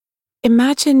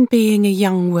Imagine being a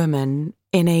young woman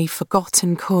in a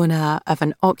forgotten corner of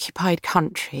an occupied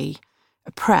country,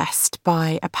 oppressed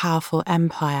by a powerful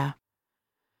empire.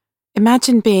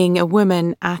 Imagine being a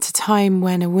woman at a time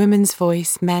when a woman's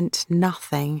voice meant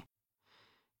nothing.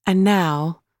 And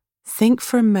now, think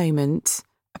for a moment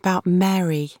about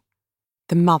Mary,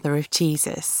 the mother of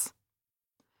Jesus.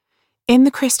 In the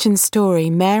Christian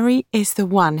story, Mary is the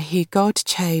one who God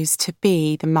chose to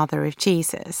be the mother of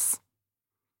Jesus.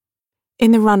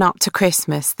 In the run-up to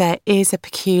Christmas, there is a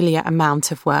peculiar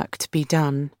amount of work to be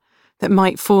done that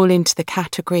might fall into the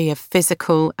category of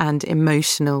physical and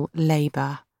emotional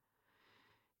labour.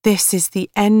 This is the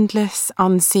endless,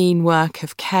 unseen work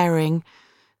of caring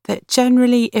that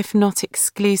generally, if not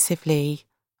exclusively,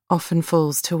 often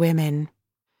falls to women.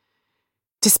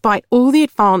 Despite all the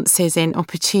advances in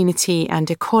opportunity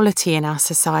and equality in our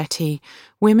society,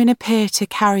 women appear to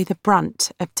carry the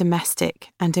brunt of domestic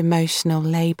and emotional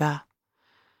labour.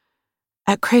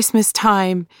 At Christmas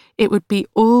time, it would be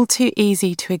all too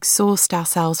easy to exhaust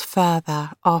ourselves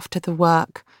further after the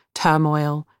work,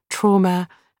 turmoil, trauma,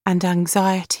 and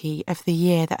anxiety of the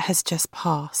year that has just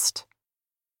passed.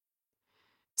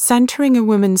 Centering a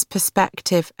woman's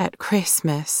perspective at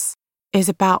Christmas is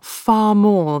about far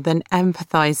more than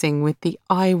empathising with the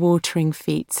eye-watering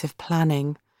feats of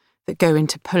planning that go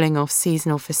into pulling off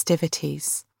seasonal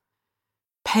festivities.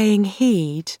 Paying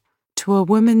heed to a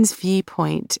woman's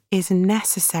viewpoint is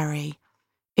necessary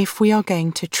if we are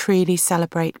going to truly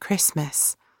celebrate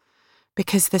Christmas,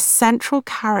 because the central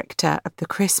character of the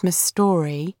Christmas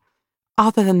story,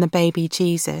 other than the baby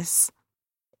Jesus,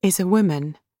 is a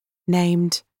woman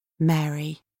named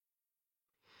Mary.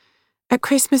 At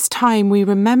Christmas time, we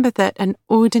remember that an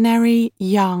ordinary,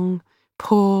 young,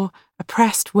 poor,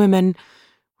 oppressed woman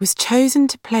was chosen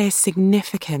to play a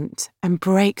significant and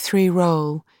breakthrough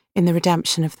role in the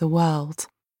redemption of the world.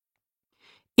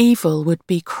 Evil would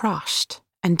be crushed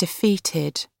and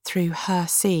defeated through her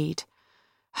seed.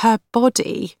 Her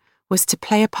body was to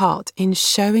play a part in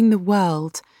showing the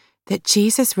world that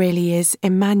Jesus really is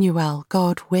Emmanuel,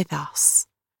 God with us.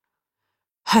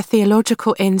 Her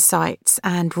theological insights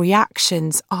and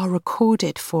reactions are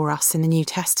recorded for us in the New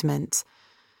Testament.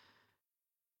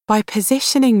 By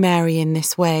positioning Mary in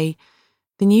this way,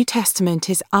 the New Testament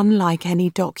is unlike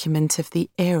any document of the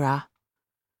era.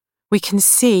 We can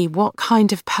see what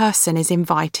kind of person is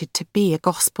invited to be a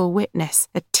gospel witness,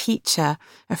 a teacher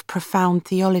of profound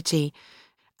theology,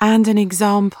 and an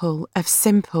example of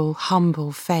simple,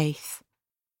 humble faith.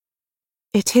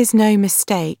 It is no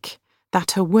mistake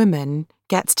that a woman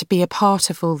gets to be a part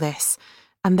of all this,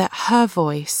 and that her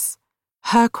voice,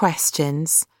 her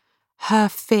questions, her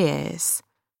fears,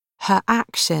 her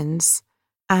actions,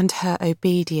 and her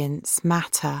obedience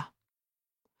matter.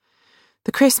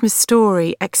 The Christmas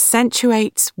story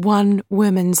accentuates one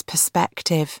woman's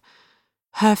perspective.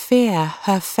 Her fear,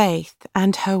 her faith,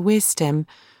 and her wisdom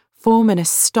form an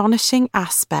astonishing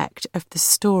aspect of the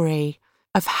story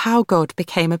of how God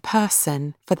became a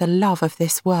person for the love of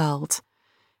this world,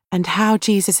 and how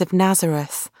Jesus of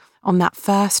Nazareth, on that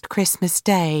first Christmas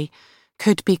day,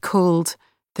 could be called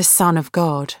the Son of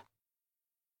God.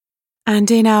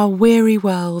 And in our weary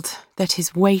world that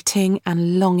is waiting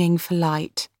and longing for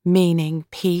light, meaning,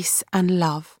 peace and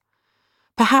love,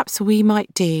 perhaps we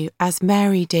might do as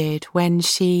Mary did when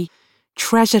she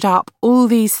treasured up all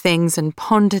these things and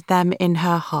pondered them in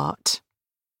her heart.